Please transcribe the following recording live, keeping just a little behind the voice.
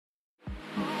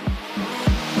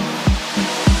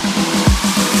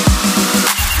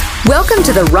Welcome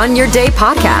to the Run Your Day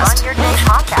podcast,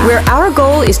 where our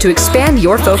goal is to expand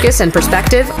your focus and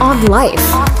perspective on life.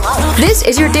 This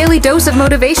is your daily dose of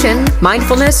motivation,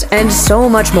 mindfulness, and so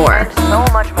much more.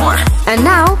 And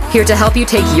now, here to help you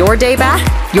take your day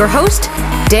back, your host,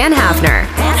 Dan Hafner.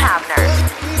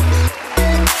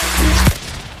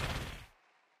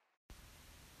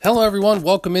 Hello, everyone.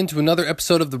 Welcome into another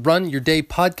episode of the Run Your Day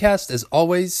podcast. As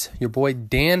always, your boy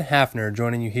Dan Hafner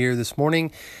joining you here this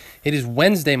morning. It is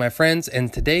Wednesday, my friends,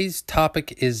 and today's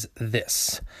topic is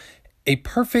this: a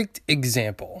perfect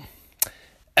example.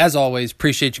 As always,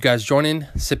 appreciate you guys joining.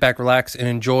 Sit back, relax, and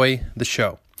enjoy the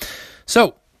show.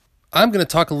 So, I'm going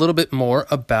to talk a little bit more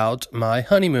about my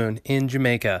honeymoon in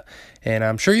Jamaica, and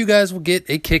I'm sure you guys will get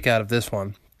a kick out of this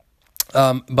one.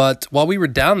 But while we were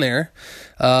down there,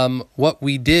 what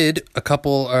we did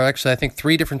I think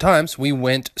 3 different times, we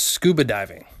went scuba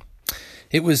diving.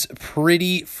 It was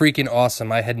pretty freaking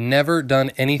awesome. I had never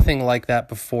done anything like that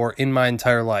before in my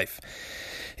entire life.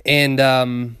 And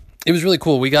it was really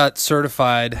cool. We got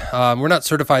certified. We're not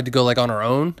certified to go like on our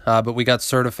own, but we got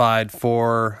certified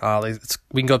for,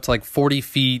 we can go up to like 40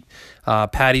 feet,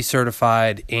 PADI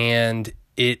certified, and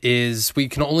we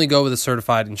can only go with a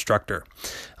certified instructor.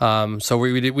 So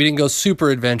we didn't go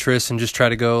super adventurous and just try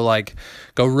to go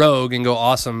rogue and go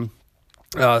awesome,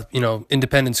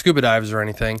 independent scuba dives or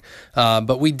anything.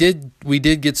 But we did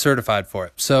get certified for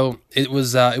it. So it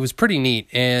was pretty neat.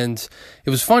 And it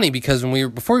was funny because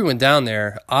before we went down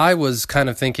there, I was kind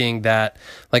of thinking that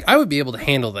like I would be able to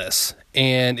handle this.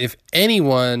 And if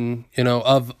anyone,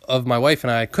 of my wife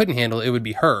and I couldn't handle it, it would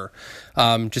be her.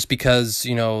 Just because,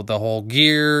 the whole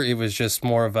gear, it was just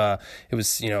more of I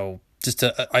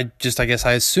guess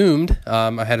I assumed,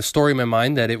 I had a story in my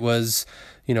mind that it was,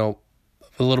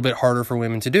 a little bit harder for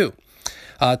women to do.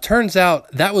 Turns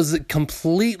out that was a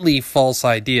completely false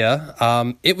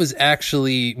idea. It was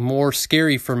actually more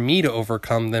scary for me to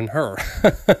overcome than her.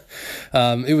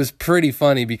 It was pretty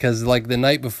funny because like the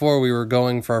night before we were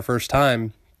going for our first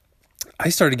time, I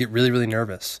started to get really, really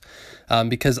nervous.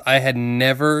 Because I had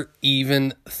never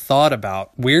even thought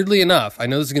about, weirdly enough, I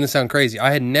know this is going to sound crazy,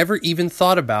 I had never even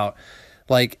thought about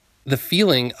like the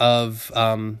feeling of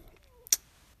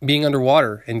being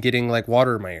underwater and getting like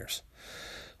water in my ears.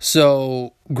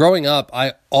 So growing up,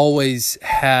 I always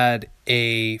had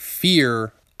a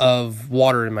fear of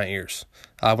water in my ears.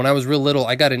 When I was real little,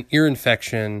 I got an ear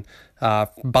infection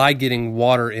by getting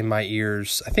water in my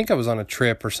ears. I think I was on a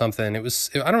trip or something. I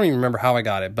don't even remember how I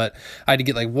got it, but I had to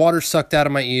get like water sucked out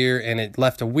of my ear, and it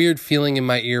left a weird feeling in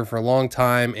my ear for a long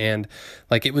time. And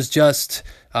like, it was just,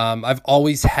 I've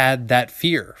always had that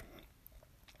fear.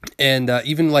 And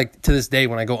even like to this day,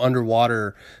 when I go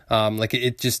underwater, like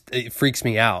it freaks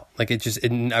me out. Like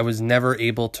I was never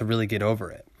able to really get over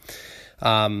it.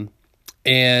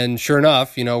 And sure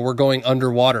enough, we're going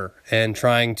underwater and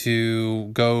trying to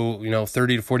go,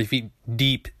 30 to 40 feet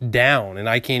deep down. And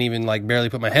I can't even like barely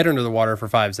put my head under the water for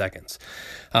 5 seconds.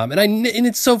 And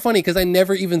it's so funny because I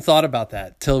never even thought about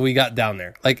that till we got down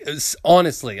there. Like,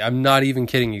 honestly, I'm not even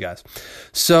kidding you guys.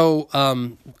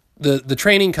 So, the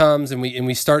training comes and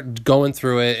we start going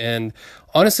through it. And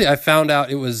honestly, I found out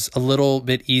it was a little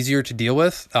bit easier to deal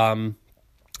with.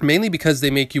 Mainly because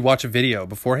they make you watch a video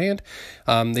beforehand.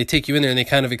 They take you in there and they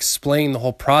kind of explain the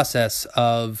whole process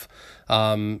of,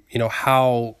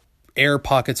 how air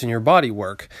pockets in your body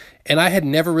work. And I had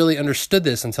never really understood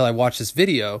this until I watched this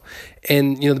video.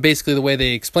 And, basically the way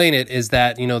they explain it is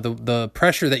that, the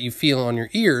pressure that you feel on your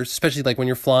ears, especially like when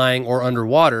you're flying or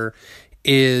underwater,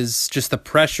 is just the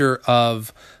pressure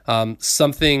of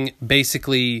something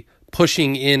basically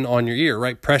pushing in on your ear,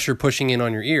 right? Pressure pushing in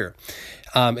on your ear.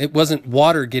 It wasn't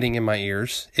water getting in my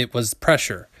ears, it was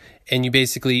pressure. And you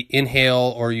basically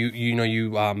inhale or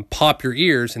you pop your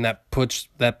ears, and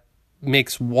that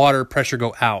makes water pressure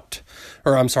go out.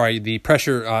 Or I'm sorry, the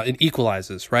pressure, it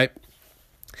equalizes, right?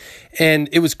 And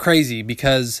it was crazy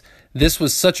because this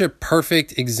was such a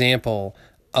perfect example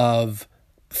of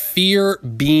fear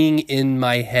being in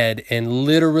my head and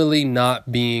literally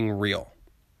not being real.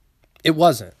 It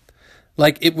wasn't.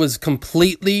 Like, it was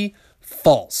completely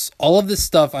false. All of this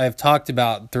stuff I have talked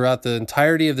about throughout the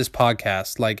entirety of this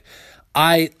podcast, like,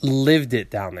 I lived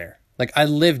it down there. Like, I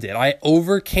lived it. I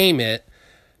overcame it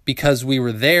because we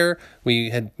were there.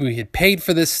 We had paid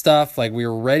for this stuff. Like, we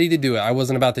were ready to do it. I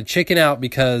wasn't about to chicken out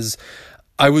because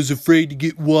I was afraid to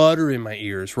get water in my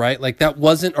ears, right? Like, that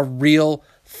wasn't a real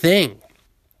thing.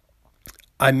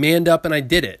 I manned up and I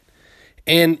did it.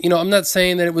 And, I'm not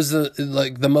saying that it was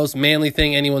the most manly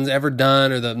thing anyone's ever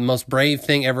done or the most brave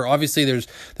thing ever. Obviously,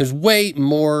 there's way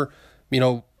more,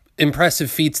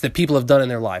 impressive feats that people have done in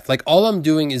their life. Like, all I'm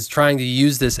doing is trying to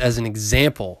use this as an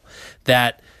example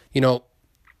that,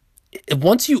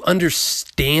 once you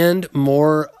understand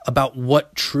more about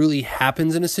what truly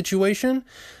happens in a situation,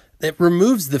 it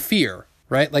removes the fear,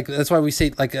 right? Like, that's why we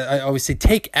say, like I always say,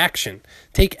 take action.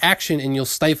 Take action and you'll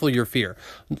stifle your fear.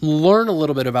 Learn a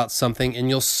little bit about something and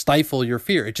you'll stifle your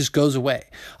fear. It just goes away.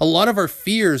 A lot of our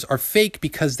fears are fake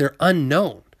because they're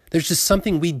unknown. There's just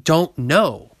something we don't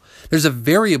know. There's a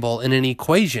variable in an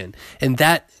equation, and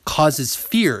that causes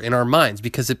fear in our minds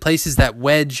because it places that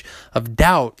wedge of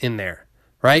doubt in there,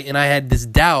 right? And I had this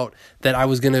doubt that I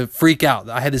was going to freak out.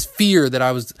 I had this fear that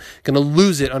I was going to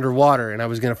lose it underwater, and I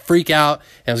was going to freak out,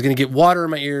 and I was going to get water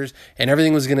in my ears, and I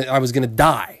was going to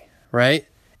die, right?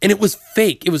 And it was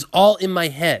fake. It was all in my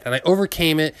head, and I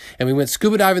overcame it, and we went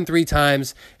scuba diving 3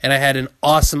 times, and I had an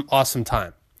awesome, awesome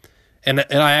time. And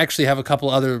I actually have a couple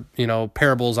other,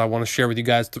 parables I want to share with you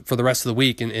guys for the rest of the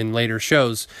week in later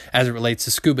shows as it relates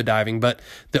to scuba diving. But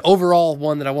the overall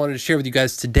one that I wanted to share with you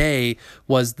guys today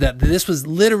was that this was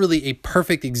literally a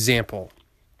perfect example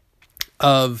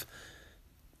of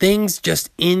things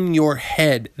just in your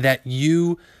head that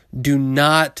you do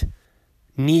not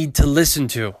need to listen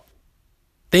to.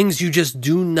 Things you just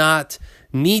do not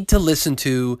need to listen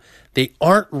to. They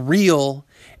aren't real,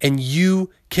 and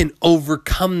you can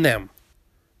overcome them.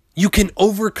 You can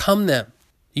overcome them.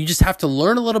 You just have to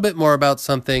learn a little bit more about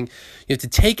something. You have to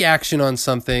take action on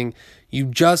something. You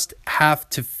just have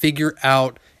to figure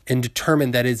out and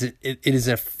determine that it is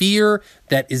a fear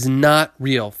that is not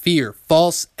real. Fear,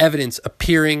 false evidence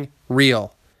appearing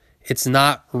real. It's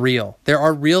not real. There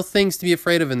are real things to be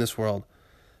afraid of in this world,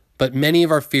 but many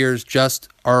of our fears just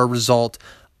are a result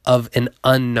of an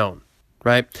unknown,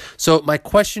 right? So my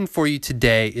question for you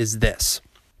today is this.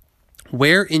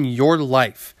 Where in your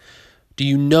life do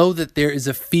you know that there is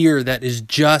a fear that is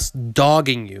just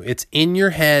dogging you? It's in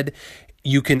your head.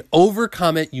 You can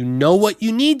overcome it. You know what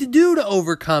you need to do to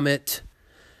overcome it,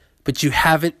 but you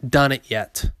haven't done it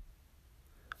yet.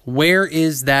 Where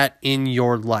is that in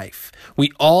your life?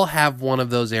 We all have one of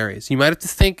those areas. You might have to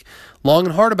think long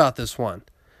and hard about this one.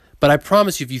 But I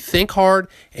promise you, if you think hard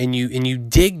and you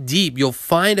dig deep, you'll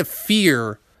find a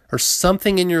fear or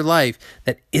something in your life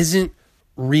that isn't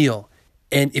real.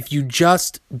 And if you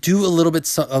just do a little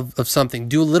bit of something,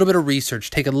 do a little bit of research,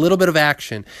 take a little bit of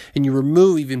action, and you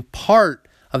remove even part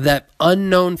of that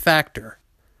unknown factor,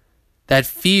 that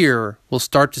fear will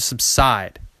start to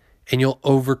subside and you'll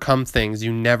overcome things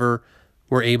you never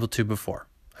were able to before.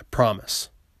 I promise.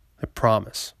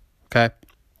 Okay?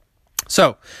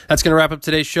 So that's going to wrap up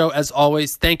today's show. As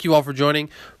always, thank you all for joining.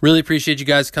 Really appreciate you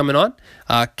guys coming on.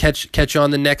 Catch you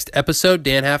on the next episode.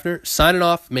 Dan Hafner signing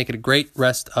off. Make it a great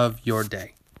rest of your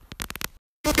day.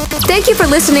 Thank you for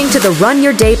listening to the Run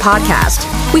Your Day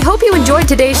podcast. We hope you enjoyed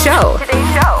today's show.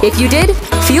 If you did,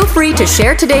 feel free to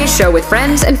share today's show with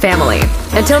friends and family.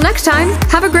 Until next time,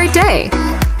 have a great day.